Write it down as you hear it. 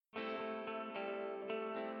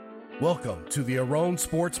Welcome to the Aron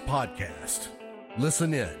Sports Podcast.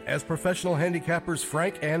 Listen in as professional handicappers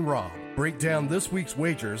Frank and Rob break down this week's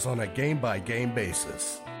wagers on a game-by-game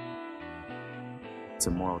basis. It's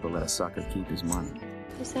immoral to let a sucker keep his money.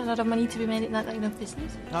 Is there a lot of money to be made in that line of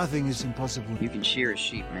business? Nothing is impossible. You can shear a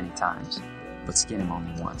sheep many times, but skin him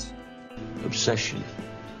only once. Obsession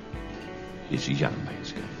is a young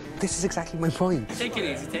man's game. This is exactly my point. Take it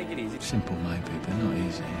easy, take it easy. Simple maybe, but not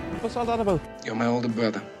easy. What's all that about? You're my older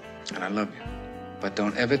brother, and I love you. But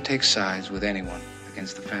don't ever take sides with anyone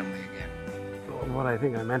against the family again. What I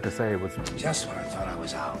think I meant to say was... Just when I thought I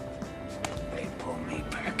was out, they pulled me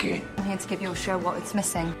back in. I'm here to give your show what it's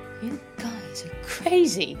missing. You guys are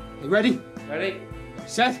crazy. You ready? Ready.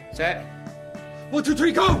 Set. Set. 1, 2,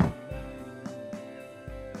 3, go!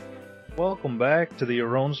 Welcome back to the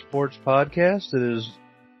Aron Sports Podcast. It is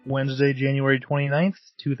Wednesday, January 29th,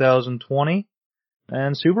 2020,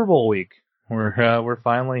 and Super Bowl week. We're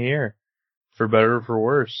finally here, for better or for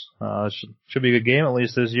worse. Should be a good game at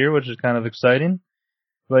least this year, which is kind of exciting.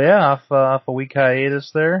 But yeah, off a week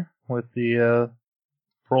hiatus there with the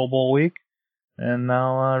Pro Bowl week, and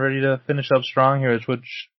now ready to finish up strong here,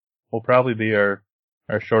 which will probably be our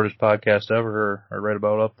shortest podcast ever, or right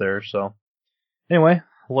about up there. So anyway,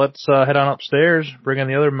 let's head on upstairs, bring in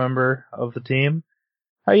the other member of the team.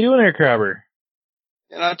 How you doing there, Crabber?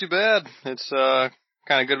 Yeah, not too bad. It's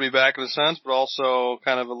kind of good to be back in a sense, but also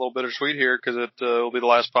kind of a little bittersweet here because it will be the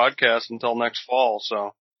last podcast until next fall.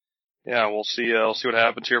 So yeah, we'll see what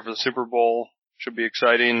happens here for the Super Bowl. Should be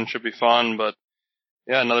exciting, should be fun, but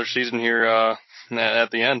yeah, another season here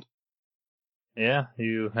at the end. Yeah,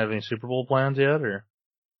 you have any Super Bowl plans yet, or?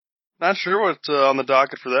 Not sure what's on the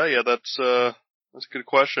docket for that yet. That's a good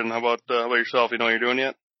question. How about yourself? You know what you're doing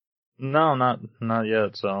yet? No, not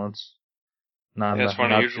yet. So it's not. Yeah, it's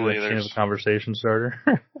funny. Usually there's a conversation starter.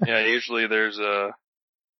 Yeah, usually there's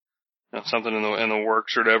something in the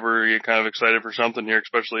works or whatever. You're kind of excited for something here,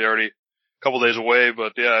 especially already a couple days away.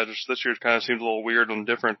 But yeah, just this year kind of seems a little weird and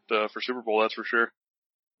different for Super Bowl. That's for sure.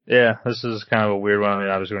 Yeah, this is kind of a weird one. I mean,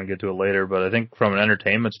 obviously we're going to get to it later, but I think from an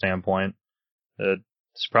entertainment standpoint,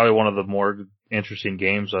 it's probably one of the more interesting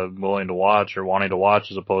games I'm willing to watch or wanting to watch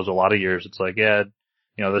as opposed to a lot of years. It's like, yeah,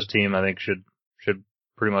 you know, this team I think should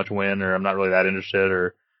pretty much win, or I'm not really that interested,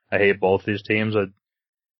 or I hate both these teams.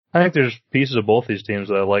 I think there's pieces of both these teams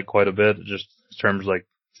that I like quite a bit, just in terms of like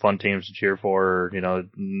fun teams to cheer for, or, you know,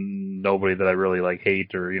 nobody that I really like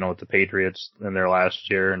hate, or, you know, with the Patriots in their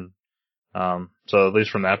last year. And, so at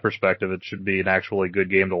least from that perspective, it should be an actually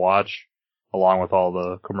good game to watch, along with all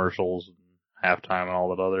the commercials, halftime, and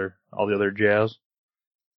all the other jazz.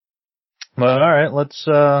 But alright, let's,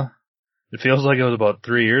 it feels like it was about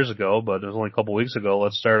 3 years ago, but it was only a couple weeks ago.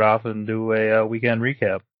 Let's start off and do a weekend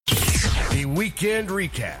recap. The weekend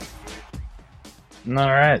recap.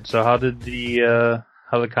 Alright, so how did the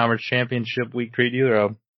conference championship week treat you,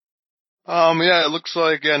 Rob? Yeah, it looks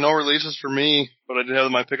like, no releases for me, but I did have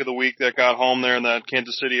my pick of the week that got home there in that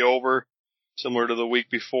Kansas City over, similar to the week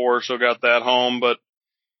before, so got that home. But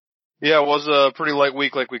yeah, it was a pretty light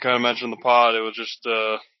week like we kind of mentioned in the pod. It was just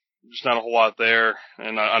not a whole lot there.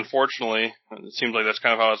 And unfortunately, it seems like that's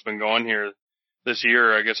kind of how it's been going here this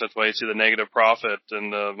year. I guess that's why you see the negative profit,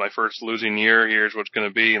 and my first losing year here is what's going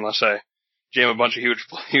to be, unless I jam a bunch of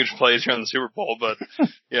huge plays here in the Super Bowl. But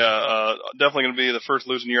yeah, definitely going to be the first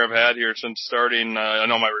losing year I've had here since starting. I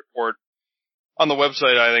know my report on the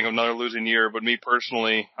website, I think another losing year, but me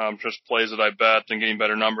personally, just plays that I bet and getting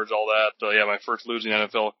better numbers, all that. Yeah, my first losing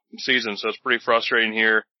NFL season. So it's pretty frustrating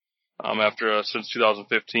here. After, since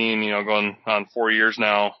 2015, you know, going on 4 years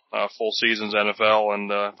now, full seasons NFL,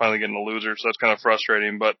 and, finally getting a loser. So that's kind of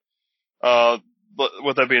frustrating. But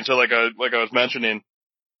with that being said, like I was mentioning,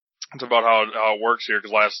 it's about how it works here,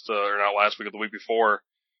 because not last week, or the week before,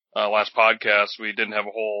 last podcast, we didn't have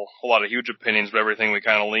a whole lot of huge opinions, but everything we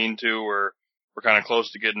kind of leaned to, or we're kind of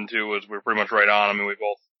close to getting to, was we're pretty much right on. I mean, we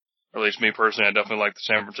both, or at least me personally, I definitely like the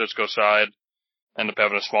San Francisco side. Ended up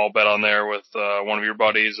having a small bet on there with one of your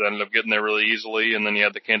buddies. Ended up getting there really easily, and then you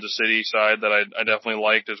had the Kansas City side that I definitely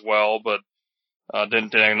liked as well, but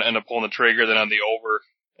didn't end up pulling the trigger. Then on the over,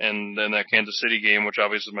 and then that Kansas City game, which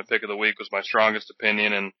obviously is my pick of the week, was my strongest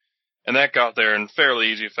opinion, and that got there in fairly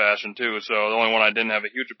easy fashion too. So the only one I didn't have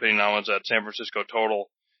a huge opinion on was that San Francisco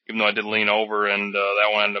total, even though I did lean over, and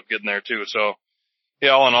that one ended up getting there too. So yeah,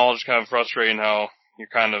 all in all, just kind of frustrating how you're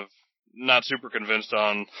kind of not super convinced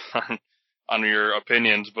on your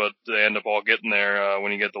opinions, but they end up all getting there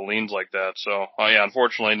when you get the leans like that. So yeah,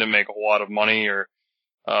 unfortunately, I didn't make a whole lot of money or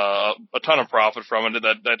a ton of profit from it.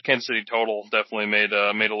 That Kansas City total definitely made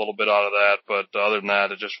a little bit out of that, but other than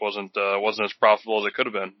that, it just wasn't as profitable as it could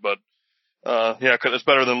have been. But it's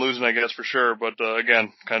better than losing, I guess, for sure. But,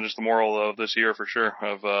 again, kind of just the moral of this year for sure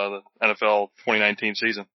of, the NFL 2019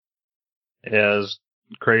 season. Yeah, it's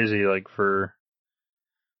crazy. Like for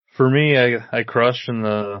me, I crushed in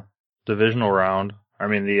the divisional round. I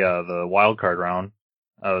mean, the wild card round.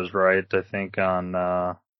 I was right, I think, on,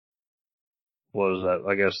 what was that?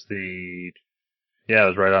 I guess I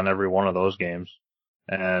was right on every one of those games.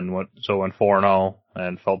 And went 4-0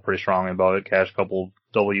 and felt pretty strongly about it. Cashed a couple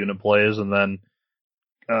double unit plays, and then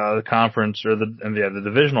the conference or the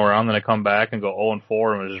divisional round. Then I come back and go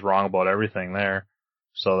 0-4 and was just wrong about everything there.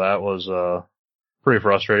 So that was pretty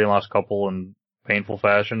frustrating. Lost a couple in painful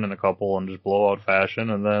fashion and a couple in just blowout fashion,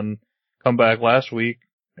 and then come back last week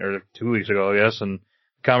or 2 weeks ago, I guess, and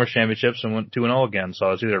conference championships and went 2-0 again. So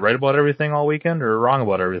I was either right about everything all weekend or wrong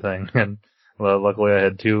about everything. And luckily I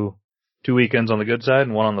had two weekends on the good side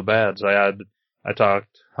and one on the bad. So I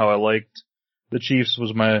talked how I liked the Chiefs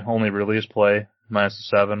was my only release play,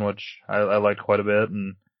 -7, which I liked quite a bit.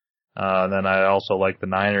 And then I also liked the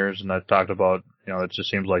Niners, and I talked about, it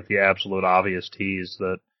just seems like the absolute obvious tease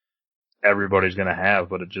that everybody's going to have,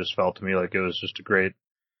 but it just felt to me like it was just a great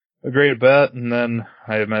bet. And then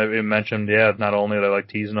I mentioned, not only did I like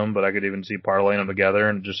teasing them, but I could even see parlaying them together,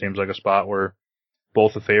 and it just seems like a spot where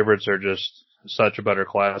both the favorites are just such a better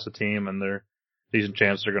class of team, and they're decent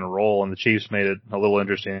chance they're going to roll. And the Chiefs made it a little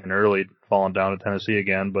interesting early, falling down to Tennessee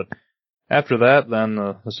again. But after that, then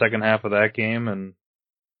the second half of that game, and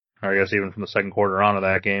or I guess even from the second quarter on of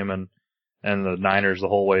that game, and the Niners the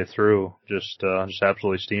whole way through, just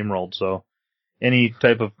absolutely steamrolled. So any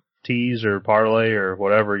type of tease or parlay or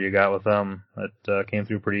whatever you got with them, it came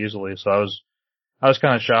through pretty easily. So I was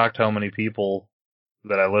kind of shocked how many people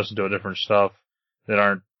that I listened to different stuff that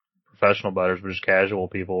aren't professional bettors, but just casual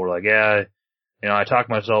people were like, I talked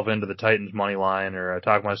myself into the Titans money line, or I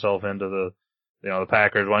talked myself into the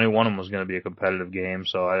Packers. Well, I knew one of them was going to be a competitive game,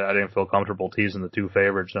 so I didn't feel comfortable teasing the two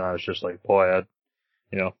favorites, and I was just like, boy,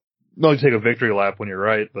 not take a victory lap when you're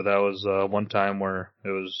right, but that was one time where it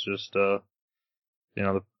was just,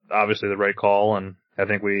 obviously the right call, and I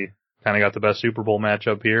think we kind of got the best Super Bowl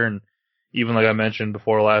matchup here, and even like I mentioned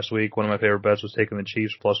before last week, one of my favorite bets was taking the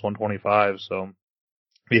Chiefs plus 125, so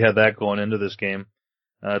we had that going into this game.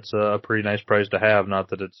 That's a pretty nice price to have, not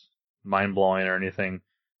that it's mind-blowing or anything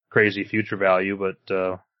crazy future value, but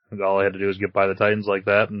all I had to do was get by the Titans like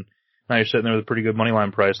that, and now you're sitting there with a pretty good money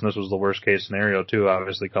line price, and this was the worst case scenario too,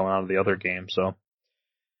 obviously coming out of the other game. So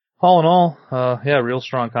all in all, real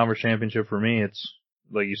strong conference championship for me. It's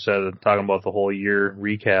like you said, talking about the whole year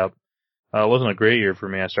recap. It wasn't a great year for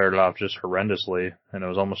me. I started off just horrendously, and it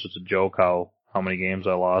was almost just a joke how many games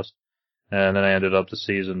I lost. And then I ended up the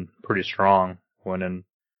season pretty strong, winning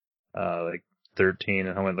 13,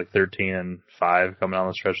 and I went 13-5 coming down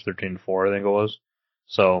the stretch, 13-4 I think it was.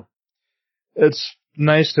 So it's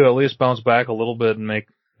nice to at least bounce back a little bit and make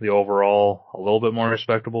the overall a little bit more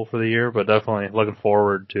respectable for the year, but definitely looking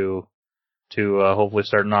forward to hopefully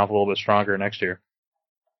starting off a little bit stronger next year.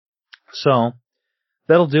 So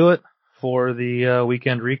that'll do it for the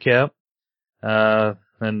weekend recap.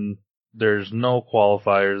 And there's no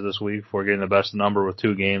qualifiers this week for getting the best number with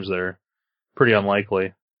two games. They're pretty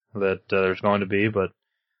unlikely that there's going to be, but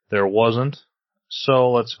there wasn't.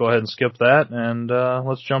 So let's go ahead and skip that, and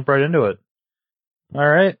let's jump right into it. All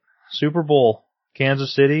right, Super Bowl,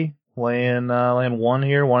 Kansas City laying 1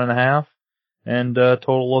 here, 1.5, and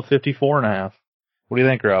total of 54.5. What do you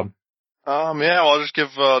think, Rob? I'll just give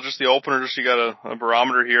just the opener. Just so you got a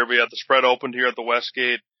barometer here. We had the spread opened here at the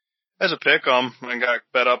Westgate as a pick 'em and got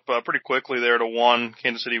bet up pretty quickly there to 1.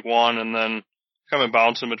 Kansas City 1, and then kind of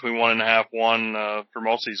bouncing between 1.5, 1 for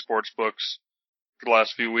most of these sports books for the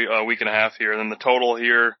last week and a half here. And then the total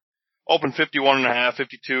here opened 51.5,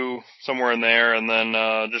 52, somewhere in there, and then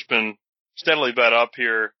just been steadily bet up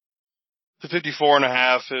here to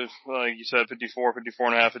 54.5, like you said, 54,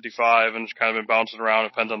 54.5, 55, and just kind of been bouncing around. It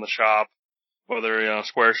depends on the shop, whether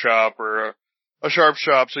square shop or a sharp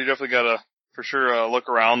shop. So you definitely got to for sure look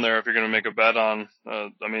around there if you're going to make a bet on.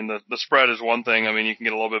 The spread is one thing. I mean, you can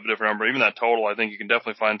get a little bit of a different number. Even that total, I think you can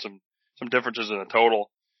definitely find some differences in the total.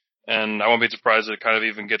 And I won't be surprised that it kind of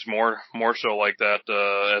even gets more so like that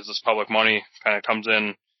as this public money kind of comes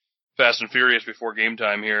in fast and furious before game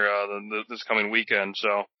time here this coming weekend.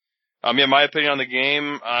 So, my opinion on the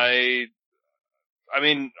game, I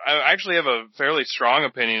actually have a fairly strong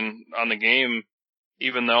opinion on the game,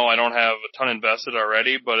 even though I don't have a ton invested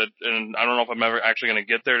already. And I don't know if I'm ever actually going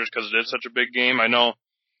to get there just because it is such a big game. I know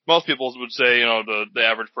most people would say, the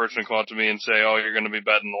average person would come up to me and say, "Oh, you're going to be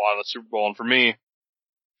betting a lot of the Super Bowl." And for me,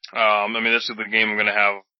 this is the game I'm going to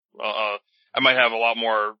have. I might have a lot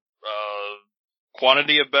more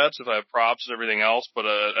quantity of bets if I have props and everything else. But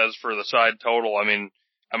as for the side total, I mean,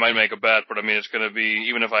 I might make a bet, but I mean, it's going to be,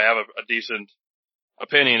 even if I have a decent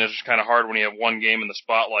opinion, it's just kind of hard when you have one game in the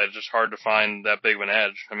spotlight. It's just hard to find that big of an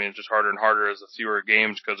edge. I mean, it's just harder and harder as the fewer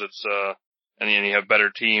games because it's, and you have better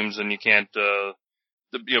teams and you can't,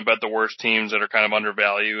 bet the worst teams that are kind of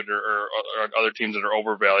undervalued or other teams that are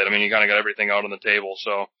overvalued. I mean, you kind of got everything out on the table.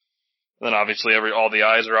 So then obviously all the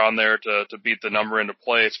eyes are on there to beat the number into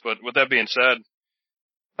place. But with that being said,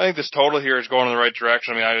 I think this total here is going in the right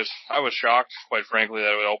direction. I mean, I was shocked, quite frankly,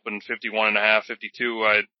 that it would open 51.5, 52.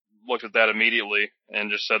 I looked at that immediately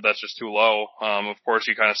and just said that's just too low. Of course,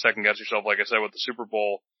 you kind of second guess yourself, like I said, with the Super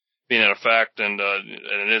Bowl being in effect, and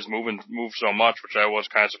it is moved so much, which I was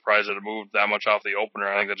kind of surprised that it moved that much off the opener.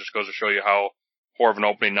 I think that just goes to show you how poor of an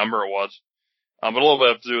opening number it was. But a little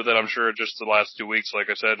bit to do with it, I'm sure, just the last 2 weeks. Like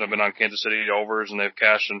I said, I've been on Kansas City overs, and they've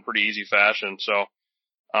cashed in pretty easy fashion. So,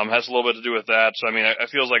 has a little bit to do with that. So, I mean, it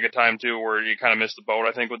feels like a time, too, where you kind of missed the boat,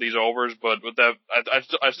 I think, with these overs. But with that,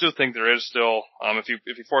 I still think there is still, if you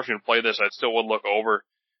force me to play this, I still would look over.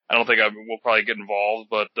 I don't think I will probably get involved,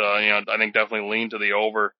 but, I think definitely lean to the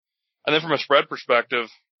over. And then from a spread perspective,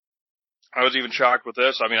 I was even shocked with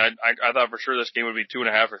this. I mean, I thought for sure this game would be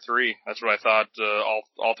 2.5 or 3. That's what I thought,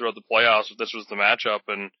 all throughout the playoffs if this was the matchup.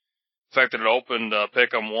 And the fact that it opened,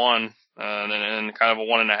 Pick'em 1, and kind of a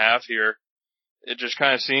 1.5 here, it just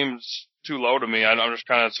kind of seems too low to me. I'm just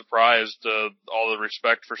kind of surprised, all the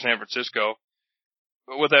respect for San Francisco.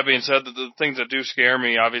 But with that being said, the things that do scare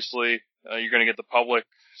me, obviously, you're going to get the public.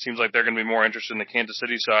 Seems like they're going to be more interested in the Kansas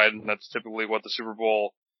City side, and that's typically what the Super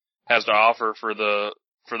Bowl has to offer for the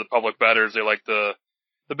public bettors. They like the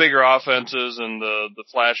bigger offenses and the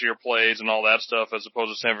flashier plays and all that stuff, as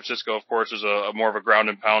opposed to San Francisco, of course, is a more of a ground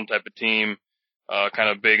and pound type of team, kind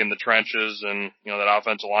of big in the trenches, and that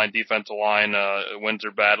offensive line, defensive line wins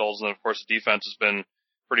their battles, and of course the defense has been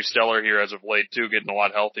pretty stellar here as of late too, getting a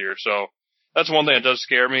lot healthier. So that's one thing that does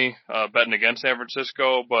scare me, betting against San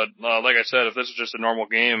Francisco. But like I said, if this is just a normal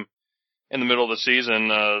game in the middle of the season,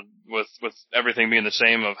 with everything being the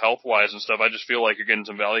same of health-wise and stuff, I just feel like you're getting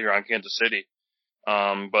some value here on Kansas City.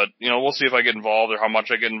 But, we'll see if I get involved or how much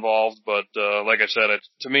I get involved. But, like I said,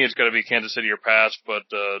 to me, it's got to be Kansas City or pass, but,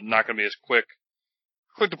 not going to be as quick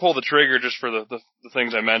to pull the trigger just for the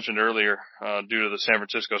things I mentioned earlier, due to the San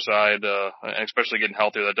Francisco side, and especially getting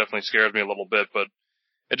healthier. That definitely scares me a little bit, but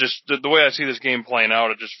it just, the way I see this game playing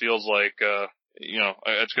out, it just feels like,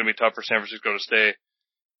 it's going to be tough for San Francisco to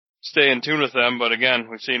stay in tune with them. But again,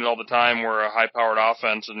 we've seen it all the time where a high-powered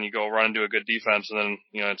offense and you go run into a good defense, and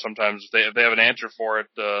then, sometimes if they have an answer for it,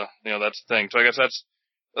 that's the thing. So I guess that's,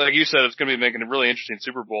 like you said, it's going to be making a really interesting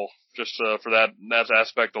Super Bowl just, for that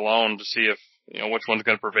aspect alone, to see if, which one's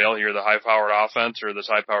going to prevail here, the high-powered offense or this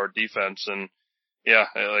high-powered defense. And yeah,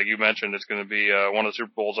 like you mentioned, it's going to be, one of the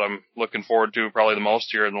Super Bowls I'm looking forward to probably the most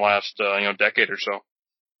here in the last, decade or so.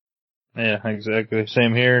 Yeah, exactly.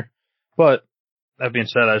 Same here. But that being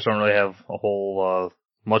said, I just don't really have a whole,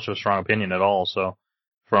 much of a strong opinion at all. So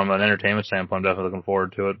from an entertainment standpoint, I'm definitely looking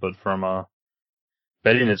forward to it. But from a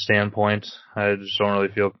betting it standpoint, I just don't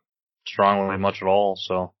really feel strongly much at all.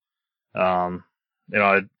 So,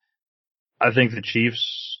 I think the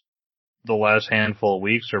Chiefs, the last handful of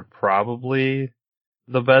weeks, are probably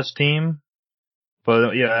the best team.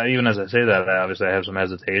 But yeah, even as I say that, obviously I have some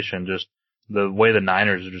hesitation. Just the way the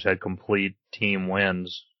Niners have just had complete team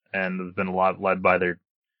wins and have been a lot led by their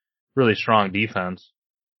really strong defense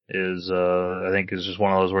is, I think is just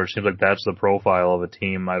one of those where it seems like that's the profile of a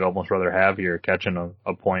team I'd almost rather have here, catching a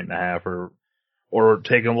 1.5 or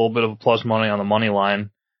taking a little bit of plus money on the money line.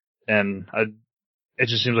 And it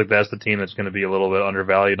just seems like that's the team that's going to be a little bit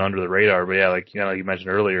undervalued under the radar. But yeah, like you mentioned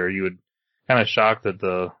earlier, you would kind of shocked that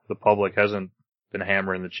the public hasn't been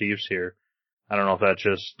hammering the Chiefs here. I don't know if that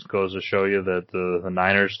just goes to show you that the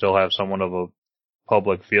Niners still have somewhat of a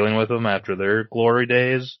public feeling with them after their glory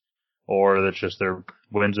days, or that just their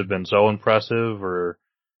wins have been so impressive, or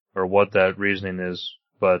what that reasoning is.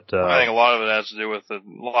 But I think a lot of it has to do with a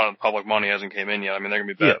lot of the public money hasn't came in yet. I mean, they're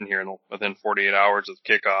going to be betting here within 48 hours of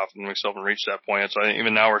kickoff, and we still haven't reached that point. So I think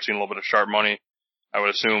even now we're seeing a little bit of sharp money, I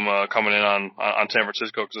would assume, coming in on San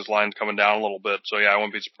Francisco, because this line's coming down a little bit. So yeah, I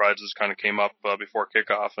wouldn't be surprised if this kind of came up before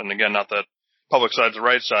kickoff. And again, not that public side's the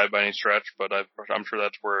right side by any stretch, but I'm sure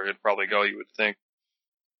that's where it'd probably go, you would think.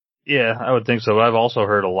 Yeah, I would think so. But I've also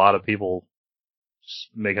heard a lot of people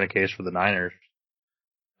making a case for the Niners,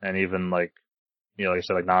 and even like I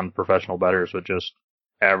said, like non-professional bettors, but just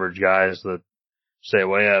average guys that say,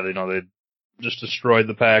 well, yeah, they just destroyed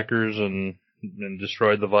the Packers and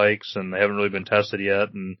destroyed the Vikes, and they haven't really been tested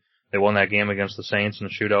yet, and they won that game against the Saints in a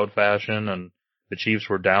shootout fashion, and the Chiefs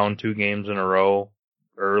were down 2 games in a row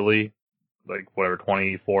early, like whatever,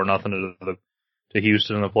 24-0 to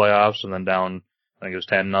Houston in the playoffs, and then down, I think it was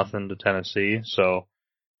 10-0 to Tennessee. So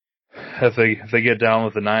if they get down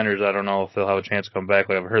with the Niners, I don't know if they'll have a chance to come back.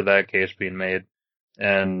 Like, I've heard that case being made,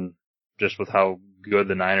 and just with how good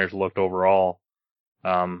the Niners looked overall,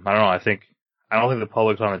 I don't know. I don't think the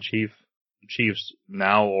public's on the Chiefs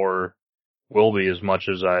now, or will be, as much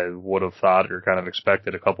as I would have thought or kind of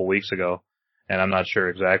expected a couple weeks ago. And I'm not sure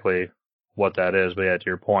exactly what that is, but yeah, to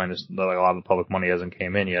your point, it's like a lot of the public money hasn't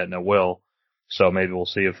came in yet, and it will. So maybe we'll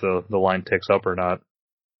see if the line ticks up or not.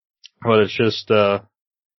 But it's just, I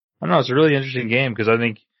don't know, it's a really interesting game, because I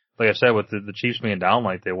think, like I said, with the Chiefs being down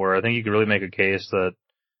like they were, I think you could really make a case that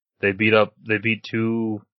they beat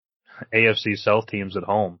 2 AFC South teams at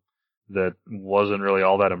home that wasn't really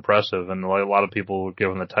all that impressive, and a lot of people were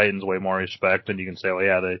giving the Titans way more respect, and you can say, well,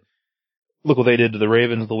 yeah, look what they did to the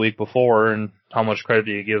Ravens the week before, and how much credit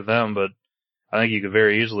do you give them? But I think you could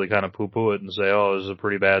very easily kind of poo-poo it and say, oh, this is a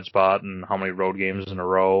pretty bad spot, and how many road games in a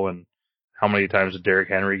row, and how many times did Derrick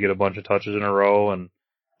Henry get a bunch of touches in a row, and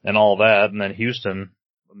all that. And then Houston,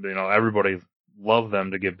 everybody loved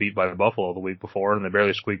them to get beat by Buffalo the week before, and they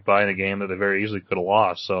barely squeaked by in a game that they very easily could have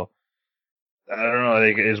lost. So I don't know. I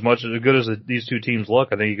think as good as these 2 teams look,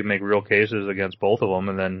 I think you can make real cases against both of them.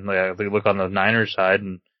 And then if they look on the Niners side,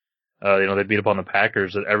 and they beat up on the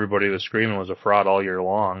Packers that everybody was screaming was a fraud all year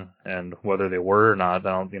long, and whether they were or not,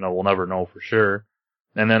 we'll never know for sure.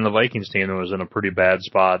 And then the Vikings team that was in a pretty bad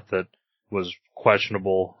spot that was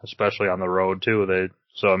questionable, especially on the road too.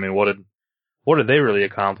 What did they really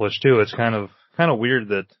accomplish too? It's kind of weird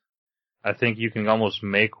that I think you can almost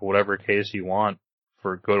make whatever case you want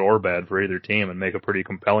for good or bad for either team, and make a pretty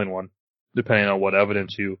compelling one, depending on what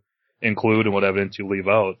evidence you include and what evidence you leave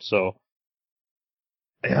out. So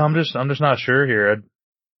yeah, I'm just not sure here,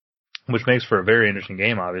 which makes for a very interesting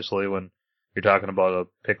game, obviously, when you're talking about a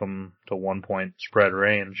pick 'em to 1-point spread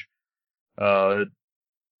range. It's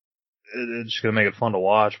gonna make it fun to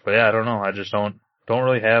watch, but yeah, I don't know. I just don't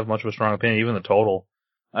really have much of a strong opinion, even the total.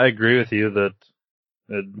 I agree with you that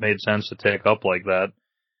it made sense to take up like that,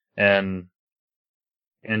 and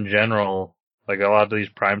in general, like a lot of these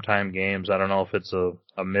primetime games, I don't know if it's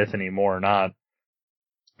a myth anymore or not,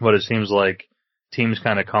 but it seems like teams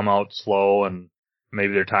kind of come out slow, and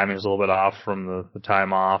maybe their timing is a little bit off from the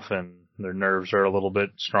time off, and their nerves are a little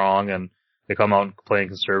bit strong, and they come out playing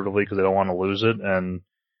conservatively because they don't want to lose it, and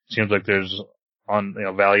it seems like there's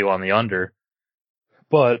value on the under.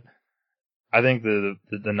 But I think the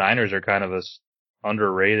Niners are kind of a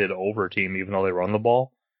underrated over team, even though they run the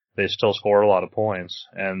ball. They still score a lot of points,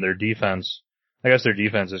 and their defense, I guess their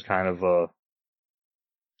defense is kind of a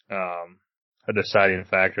deciding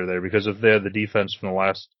factor there, because if they had the defense from the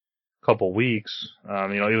last couple weeks,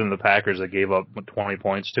 even the Packers that gave up 20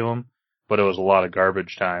 points to them, but it was a lot of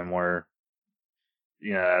garbage time where,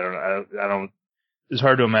 I don't, it's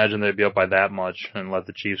hard to imagine they'd be up by that much and let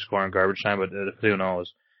the Chiefs score in garbage time, but who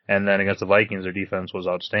knows? And then against the Vikings, their defense was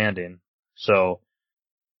outstanding. So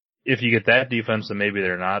if you get that defense, then maybe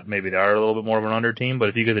they're not. Maybe they are a little bit more of an under team. But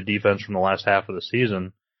if you get the defense from the last half of the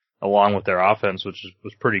season, along with their offense, which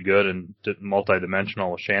was pretty good and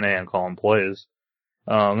multi-dimensional with Shanahan calling plays,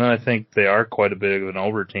 then I think they are quite a bit of an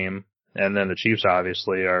over team. And then the Chiefs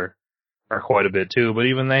obviously are quite a bit too. But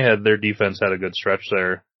even their defense had a good stretch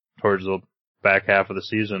there towards the back half of the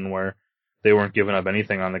season where they weren't giving up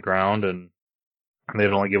anything on the ground, and they'd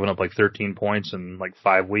only given up like 13 points in like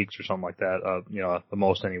 5 weeks or something like that, the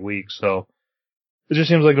most any week. So it just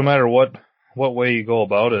seems like no matter what way you go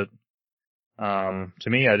about it, to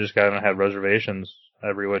me, I just kind of have reservations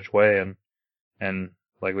every which way. And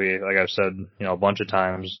like I've said, a bunch of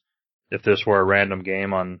times, if this were a random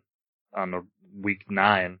game on the week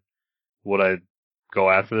 9, would I go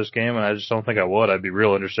after this game? And I just don't think I would. I'd be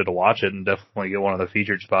real interested to watch it and definitely get one of the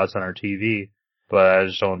featured spots on our TV. But I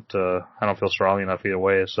just don't feel strongly enough either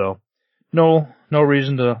way. So no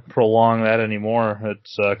reason to prolong that anymore.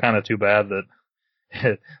 It's kind of too bad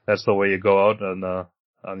that that's the way you go out on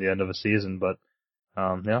the end of a season. But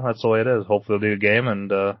that's the way it is. Hopefully it'll be a game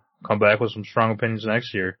and come back with some strong opinions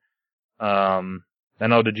next year. I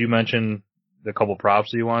know, did you mention the couple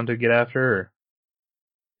props that you wanted to get after? Or?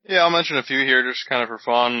 Yeah, I'll mention a few here just kind of for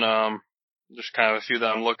fun. Just kind of a few that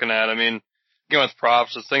I'm looking at. I mean, again with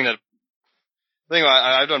props, the thing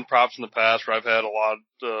I've done props in the past where I've had a lot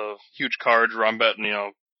of huge cards where I'm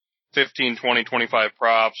betting, 15, 20, 25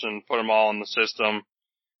 props and put them all in the system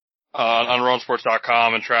on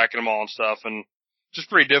RowanSports.com and tracking them all and stuff. And just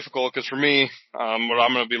pretty difficult because for me, what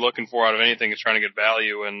I'm going to be looking for out of anything is trying to get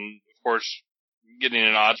value. And of course, getting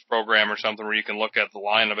an odds program or something where you can look at the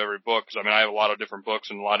line of every book. Cause I mean, I have a lot of different books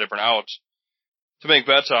and a lot of different outs to make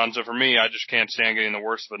bets on. So for me, I just can't stand getting the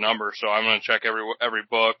worst of the number. So I'm going to check every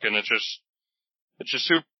book, and it's just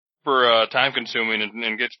super time consuming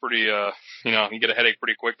and gets pretty you get a headache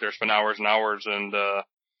pretty quick there. Spend hours and hours and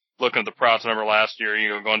looking at the props. I remember last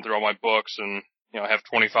year, going through all my books and have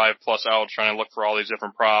 25 plus outs trying to look for all these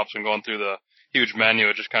different props and going through the huge menu.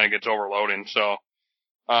 It just kind of gets overloading. So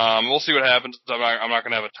we'll see what happens. I'm not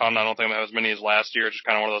going to have a ton. I don't think I'm going to have as many as last year. It's just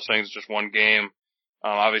kind of one of those things. It's just one game.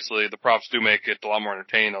 Obviously the props do make it a lot more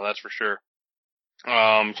entertaining though, that's for sure. So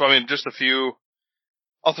I mean, just a few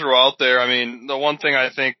I'll throw out there. I mean, the one thing I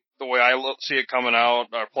think, the way I see it coming out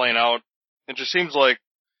or playing out, it just seems like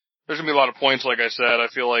there's going to be a lot of points, like I said. I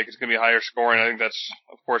feel like it's going to be higher scoring. I think that's,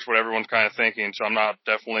 of course, what everyone's kind of thinking. So I'm not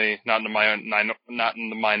in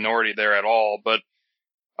the minority there at all. But,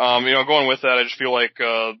 going with that, I just feel like,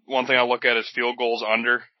 one thing I look at is field goals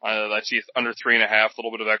under. I see under 3.5, a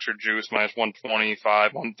little bit of extra juice, minus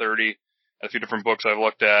 125, 130, a few different books I've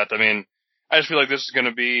looked at. I mean, I just feel like this is going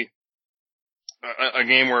to be a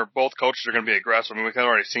game where both coaches are going to be aggressive. I mean, we've kind of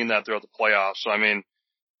already seen that throughout the playoffs. So, I mean,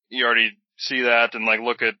 you already see that and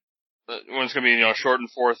look at when it's going to be, short and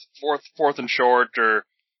fourth and short or,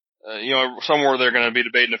 somewhere they're going to be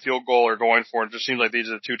debating a field goal or going for it. It just seems like these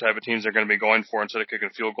are the two type of teams they're going to be going for instead of kicking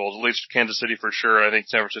field goals. At least Kansas City for sure. I think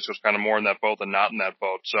San Francisco's kind of more in that boat than not in that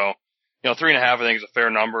boat. So, 3.5 I think is a fair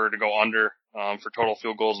number to go under, for total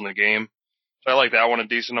field goals in the game. So I like that one a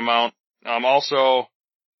decent amount. Also,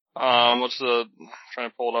 trying to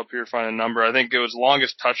pull it up here, find a number. I think it was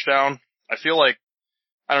longest touchdown. I feel like,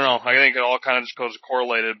 I don't know, I think it all kind of just goes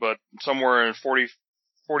correlated, but somewhere in 46.5,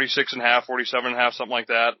 47.5, something like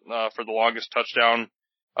that, for the longest touchdown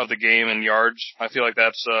of the game in yards. I feel like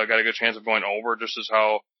that's, got a good chance of going over, just as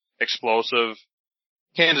how explosive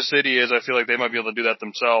Kansas City is. I feel like they might be able to do that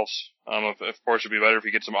themselves. Of course it'd be better if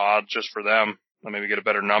you get some odds just for them. Maybe get a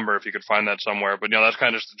better number if you could find that somewhere. But, that's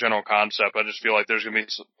kind of just the general concept. I just feel like there's going to be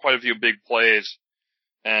quite a few big plays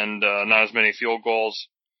and, not as many field goals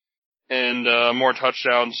and, more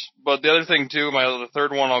touchdowns. But the other thing too, the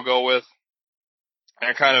third one I'll go with,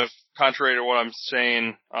 and kind of contrary to what I'm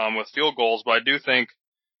saying, with field goals, but I do think,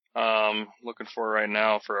 looking for right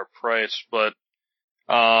now for a price, but,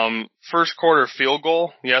 first quarter field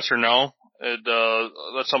goal, yes or no?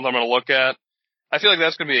 That's something I'm going to look at. I feel like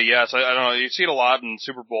that's going to be a yes. I don't know. You see it a lot in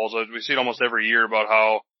Super Bowls. We see it almost every year about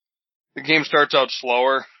how the game starts out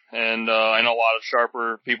slower. And, I know a lot of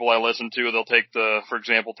sharper people I listen to, they'll take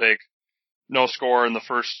no score in the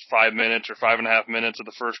first 5 minutes or 5.5 minutes of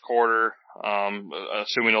the first quarter,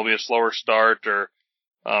 assuming it'll be a slower start or,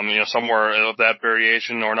 somewhere of that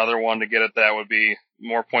variation, or another one to get at that would be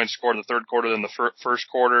more points scored in the third quarter than the first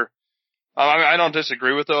quarter. I don't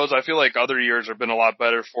disagree with those. I feel like other years have been a lot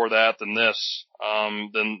better for that than this,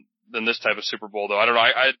 than this type of Super Bowl though. I don't know.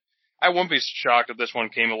 I wouldn't be shocked if this one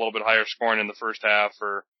came a little bit higher scoring in the first half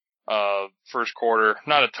or, first quarter.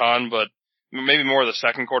 Not a ton, but maybe more the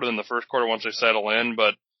second quarter than the first quarter once they settle in.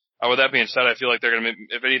 But, with that being said, I feel like they're going to,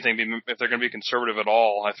 if anything, if they're going to be conservative at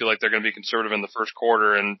all, I feel like they're going to be conservative in the first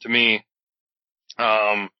quarter. And to me,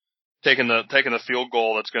 taking the field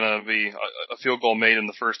goal that's going to be a field goal made in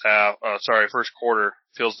the first quarter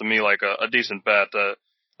feels to me like a decent bet.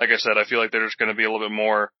 Like I said, I feel like they're just going to be a little bit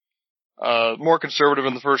more conservative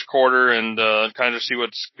in the first quarter and, kind of just see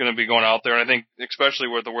what's going to be going out there. And I think especially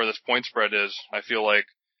where this point spread is, I feel like,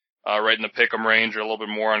 right in the pick'em range or a little bit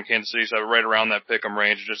more on Kansas City. So right around that pick'em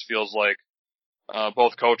range, it just feels like,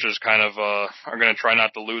 both coaches kind of, are going to try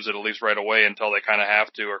not to lose it at least right away until they kind of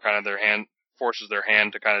have to, or kind of forces their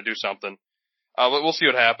hand to kind of do something. But we'll see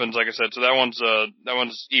what happens. Like I said, so that one's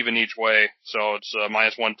even each way. So it's,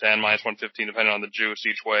 minus 110, minus 115, depending on the juice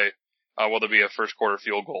each way. Will there be a first quarter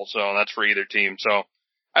field goal? So that's for either team. So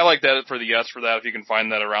I like that for the yes for that. If you can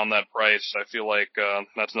find that around that price, I feel like,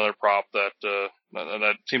 that's another prop that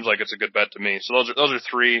seems like it's a good bet to me. So those are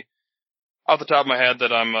three off the top of my head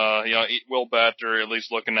that I'm, will bet or at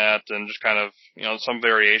least looking at, and just kind of, some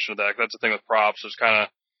variation of that. That's the thing with props is kind of,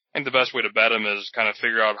 I think the best way to bet them is kind of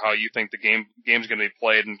figure out how you think the game's going to be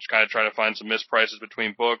played and just kind of try to find some misprices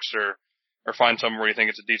between books or find somewhere where you think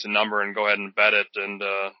it's a decent number and go ahead and bet it and,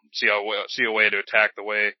 see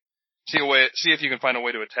if you can find a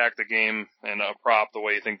way to attack the game and a prop the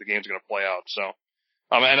way you think the game's going to play out. So,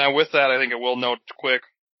 with that, I think I will note quick.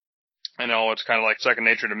 I know it's kind of like second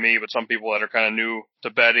nature to me, but some people that are kind of new to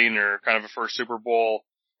betting or kind of a first Super Bowl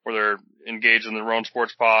where they're engaged in their own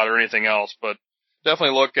sports pod or anything else, but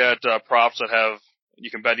definitely look at, props that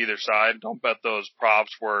you can bet either side. Don't bet those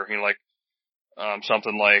props where,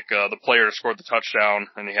 something like, the player scored the touchdown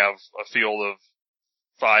and you have a field of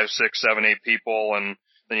 5, 6, 7, 8 people, and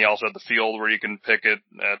then you also have the field where you can pick it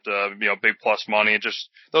at, big plus money. It just,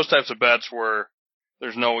 those types of bets where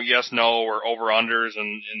there's no yes, no, or over-unders,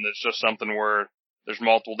 and it's just something where there's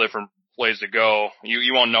multiple different plays to go.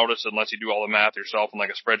 You won't notice it unless you do all the math yourself in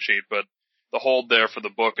like a spreadsheet, but the hold there for the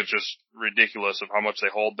book is just ridiculous of how much they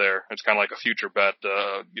hold there. It's kind of like a future bet,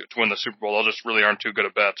 to win the Super Bowl. Those just really aren't too good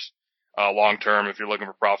of bets, long term if you're looking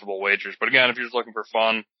for profitable wagers. But again, if you're just looking for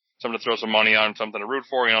fun, something to throw some money on, something to root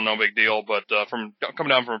for, no big deal. But, coming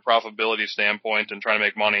down from a profitability standpoint and trying to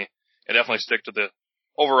make money, I definitely stick to the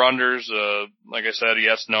over-unders, like I said,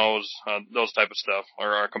 yes, no's, those type of stuff,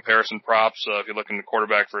 or comparison props, if you're looking at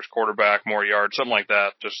quarterback versus quarterback, more yards, something like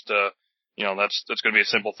that. Just, that's going to be a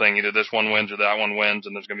simple thing. Either this one wins or that one wins,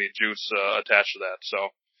 and there's going to be a juice, attached to that. So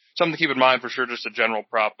something to keep in mind for sure, just a general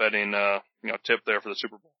prop betting, tip there for the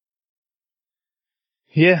Super Bowl.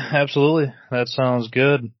 Yeah, absolutely. That sounds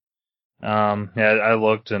good. I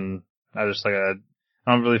looked and I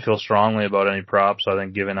don't really feel strongly about any props. So I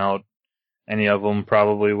think giving out any of them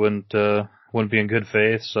probably wouldn't be in good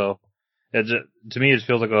faith. So to me, it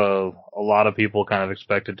feels like a lot of people kind of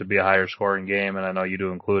expect it to be a higher scoring game, and I know you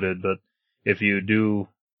do included, but if you do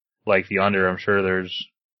like the under, I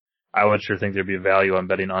would sure think there'd be a value on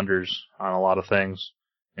betting unders on a lot of things.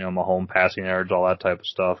 Mahomes passing yards, all that type of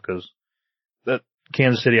stuff, because that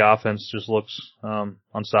Kansas City offense just looks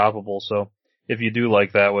unstoppable. So if you do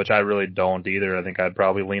like that, which I really don't either, I think I'd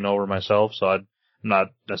probably lean over myself. So I'm not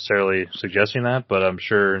necessarily suggesting that, but I'm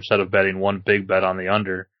sure instead of betting one big bet on the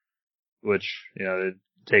under, which,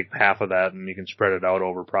 take half of that and you can spread it out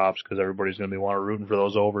over props because everybody's going to be rooting for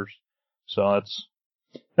those overs. So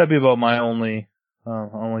that'd be about my only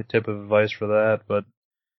tip of advice for that. But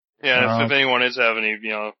yeah, if anyone is having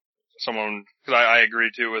someone, because I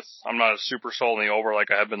agree too with, I'm not super sold on the over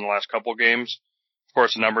like I have been the last couple of games. Of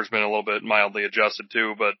course, the number's been a little bit mildly adjusted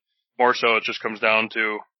too, but more so it just comes down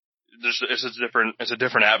to it's a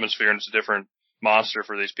different atmosphere and it's a different monster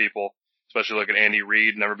for these people. Especially look at Andy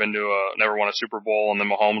Reid, never won a Super Bowl, and then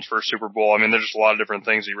Mahomes' first Super Bowl. I mean, there's just a lot of different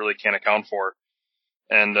things you really can't account for.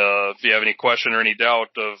 And if you have any question or any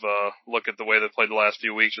doubt of look at the way they've played the last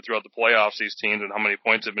few weeks or throughout the playoffs, these teams, and how many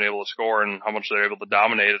points they've been able to score and how much they're able to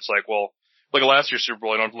dominate, it's like, well, look at last year's Super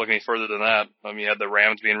Bowl. You don't have to look any further than that. You had the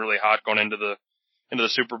Rams being really hot going into the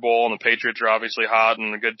Super Bowl, and the Patriots are obviously hot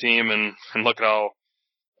and a good team, and look at how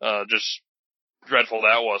just dreadful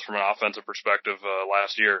that was from an offensive perspective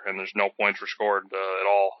last year, and there's no points were scored at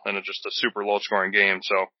all, and it's just a super low scoring game.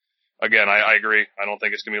 So again, I agree. I don't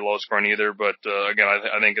think it's going to be low scoring either, but again,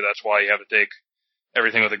 I think that's why you have to take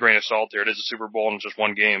everything with a grain of salt here. It is a Super Bowl and it's just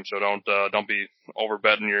one game, so don't be over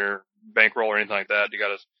betting your bankroll or anything like that. You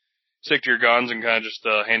got to stick to your guns and kind of just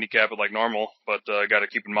handicap it like normal, but got to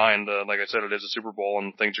keep in mind, like I said, it is a Super Bowl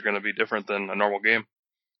and things are going to be different than a normal game.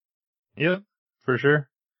 Yeah, for sure.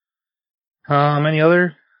 Any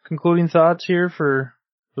other concluding thoughts here for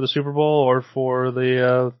the Super Bowl or for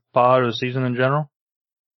the pod or the season in general?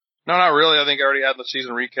 No, not really. I think I already had the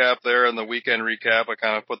season recap there and the weekend recap. I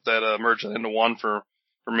kind of put that merged into one for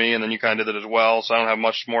me, and then you kind of did it as well. So I don't have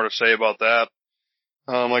much more to say about that.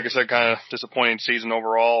 Like I said, kind of disappointing season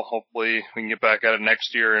overall. Hopefully we can get back at it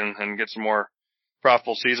next year and get some more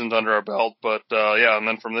profitable seasons under our belt. But yeah, and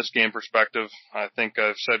then from this game perspective, I think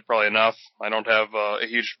I've said probably enough. I don't have a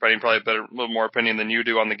huge opinion, probably a little more opinion than you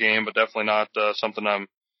do on the game, but definitely not something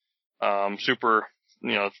I'm super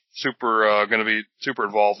going to be super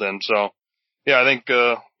involved in. So yeah, I think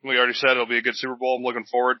we already said it'll be a good Super Bowl. I'm looking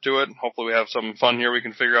forward to it. Hopefully we have something fun here we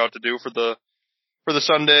can figure out to do for the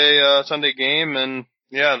Sunday game. And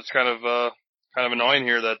yeah, it's kind of annoying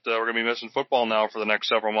here that we're going to be missing football now for the next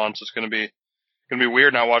several months. It's going to be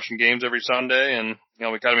weird not watching games every Sunday, and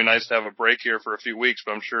we kind of be nice to have a break here for a few weeks,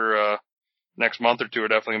 but I'm sure next month or two we're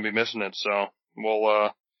definitely gonna be missing it. So we'll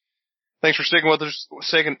thanks for sticking with us.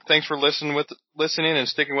 Thanks for listening and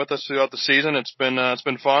sticking with us throughout the season. It's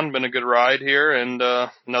been fun, been a good ride here, and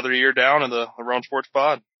another year down in the Roan Sports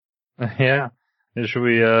Pod. Yeah. Should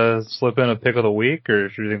we slip in a pick of the week, or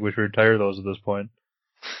should you think we should retire those at this point?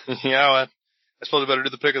 Yeah, I suppose I better do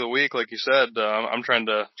the pick of the week, like you said. I'm trying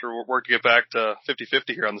to work to get back to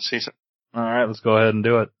 50-50 here on the season. All right, let's go ahead and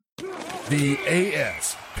do it. The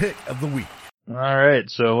AS pick of the week. All right,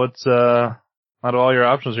 so what's out of all your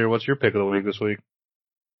options here, what's your pick of the week this week?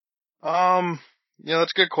 Yeah,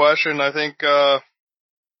 that's a good question. I think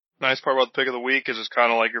nice part about the pick of the week is it's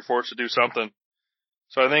kind of like you're forced to do something.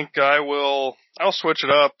 So I think I'll switch it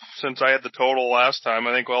up since I had the total last time.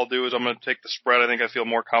 I think what I'll do is I'm going to take the spread. I think I feel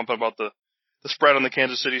more confident about the spread on the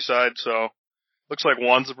Kansas City side. So looks like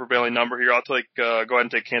 1's the prevailing number here. I'll go ahead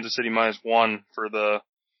and take Kansas City -1 for the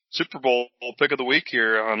Super Bowl pick of the week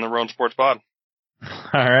here on the Roan Sports Pod.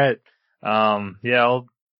 All right. Yeah, I'll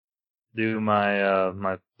do my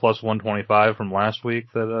my plus 125 from last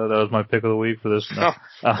week. That was my pick of the week for this. Roll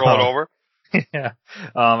it over. Yeah.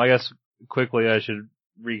 I guess quickly I should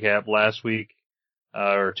recap last week,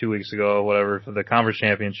 or 2 weeks ago, whatever, for the conference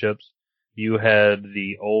championships. You had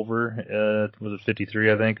the over, was it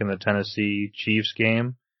 53, I think, in the Tennessee Chiefs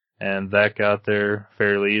game, and that got there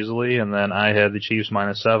fairly easily. And then I had the Chiefs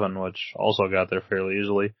 -7, which also got there fairly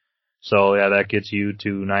easily. So yeah, that gets you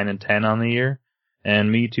to 9-10 on the year, and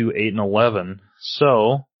me to 8-11.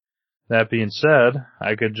 So, that being said,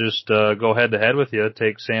 I could just go head to head with you,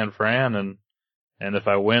 take San Fran, and if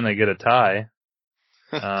I win, I get a tie.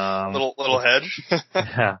 Little hedge.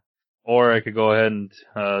 Yeah. Or I could go ahead and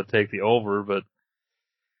take the over, but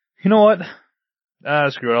you know what?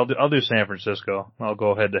 Screw it. I'll do San Francisco. I'll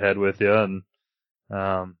go head to head with you, and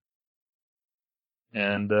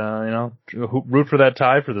you know, root for that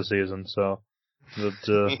tie for the season. So,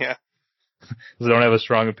 that, yeah. I don't have a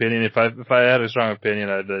strong opinion. If I had a strong opinion,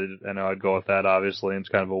 I'd go with that. Obviously, it's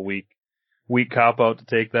kind of a weak cop out to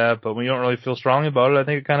take that. But when you don't really feel strongly about it, I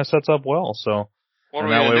think it kind of sets up well. So, what are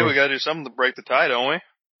we gonna do? We gotta do something to break the tie, don't we?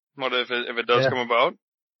 What if it does come about?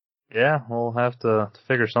 Yeah, we'll have to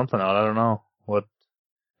figure something out. I don't know.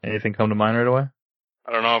 Anything come to mind right away?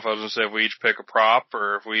 I don't know if I was gonna say if we each pick a prop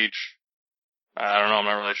or if we each, I don't know, I'm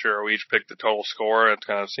not really sure. We each pick the total score. It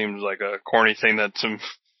kind of seems like a corny thing that some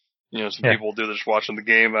people do just watching the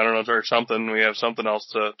game. I don't know, or something. We have something else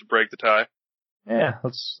to break the tie. Yeah,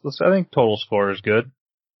 let's. I think total score is good.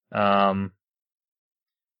 I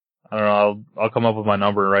don't know. I'll come up with my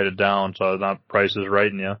number and write it down so not Price is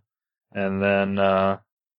writing you, and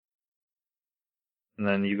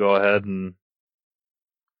then you go ahead and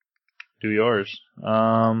do yours.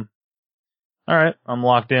 All right, I'm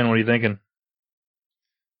locked in. What are you thinking?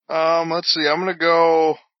 Let's see. I'm gonna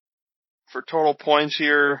go for total points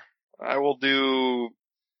here. I will do.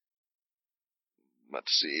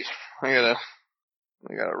 Let's see. I gotta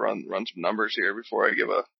run some numbers here before I give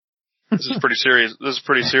a. This is pretty serious. This is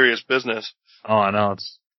pretty serious business. Oh, I know.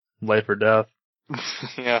 It's life or death.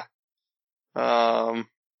 Yeah. I'm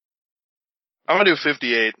gonna do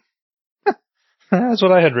 58. That's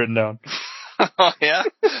what I had written down. Oh, yeah?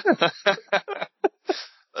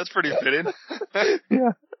 That's pretty fitting.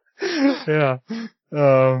 Yeah. Yeah.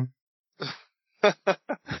 All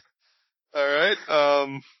right.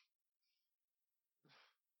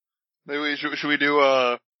 Maybe should we do,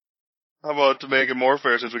 how about to make it more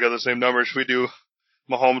fair since we got the same number, should we do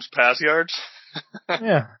Mahomes pass yards?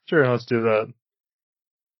 Yeah, sure, let's do that.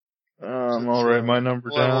 I'll write my number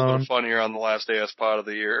down. A little bit of fun here on the last AS pod of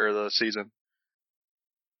the year, or the season.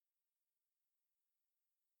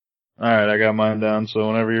 Alright, I got mine down, so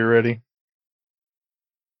whenever you're ready.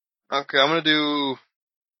 Okay, I'm gonna do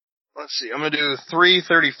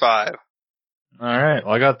 335. Alright,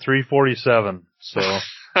 well I got 347, so.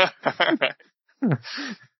 Alright.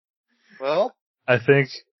 Well, I think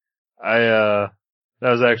that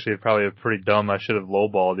was actually probably pretty dumb. I should have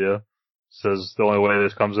lowballed you. Says the only way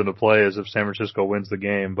this comes into play is if San Francisco wins the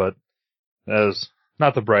game, but that is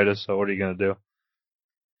not the brightest, so what are you going to do?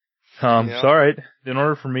 Yeah. So alright, in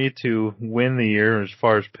order for me to win the year as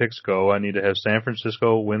far as picks go, I need to have San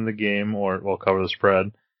Francisco win the game cover the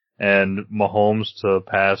spread, and Mahomes to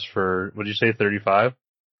pass for, what did you say, 35?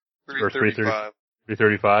 335.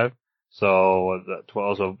 335? So,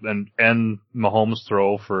 12, so, and Mahomes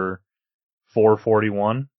throw for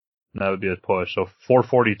 441. That would be a push. So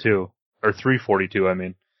 442, or 342, I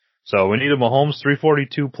mean. So we need a Mahomes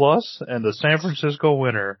 342 plus and a San Francisco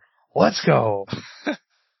winner. Let's go.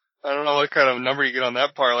 I don't know what kind of number you get on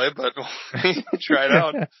that parlay, but try it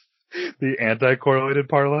out. The anti-correlated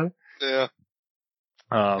parlay? Yeah.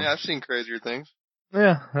 Yeah, I've seen crazier things.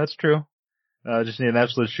 Yeah, that's true. Just need an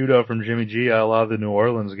absolute shootout from Jimmy G. I love the New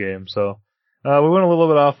Orleans game. So, we went a little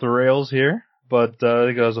bit off the rails here, but, I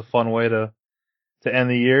think it was a fun way to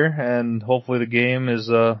end the year, and hopefully the game is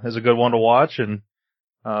a good one to watch, and,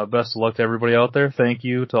 best of luck to everybody out there. Thank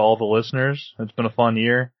you to all the listeners. It's been a fun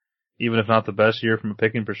year, even if not the best year from a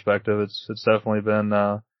picking perspective. It's definitely been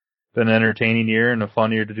an entertaining year and a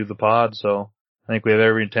fun year to do the pod, so I think we have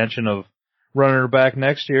every intention of running it back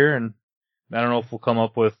next year, and I don't know if we'll come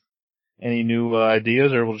up with any new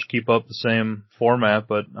ideas, or we'll just keep up the same format,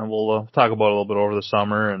 but we'll talk about it a little bit over the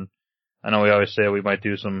summer. And I know we always say we might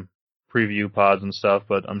do some preview pods and stuff,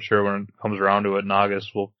 but I'm sure when it comes around to it in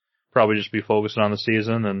August, we'll probably just be focusing on the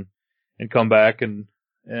season and come back and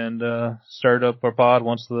start up our pod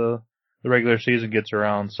once the regular season gets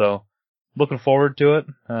around. So looking forward to it.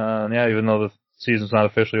 Yeah, even though the season's not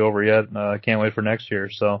officially over yet. I can't wait for next year.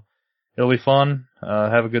 So it'll be fun.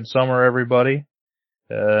 Have a good summer, everybody.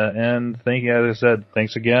 And thank you, as I said,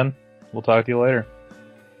 thanks again. We'll talk to you later.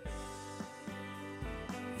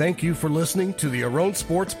 Thank you for listening to the Aron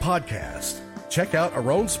Sports Podcast. Check out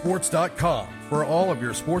aronsports.com for all of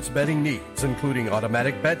your sports betting needs, including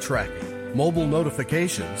automatic bet tracking, mobile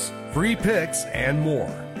notifications, free picks, and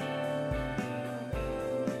more.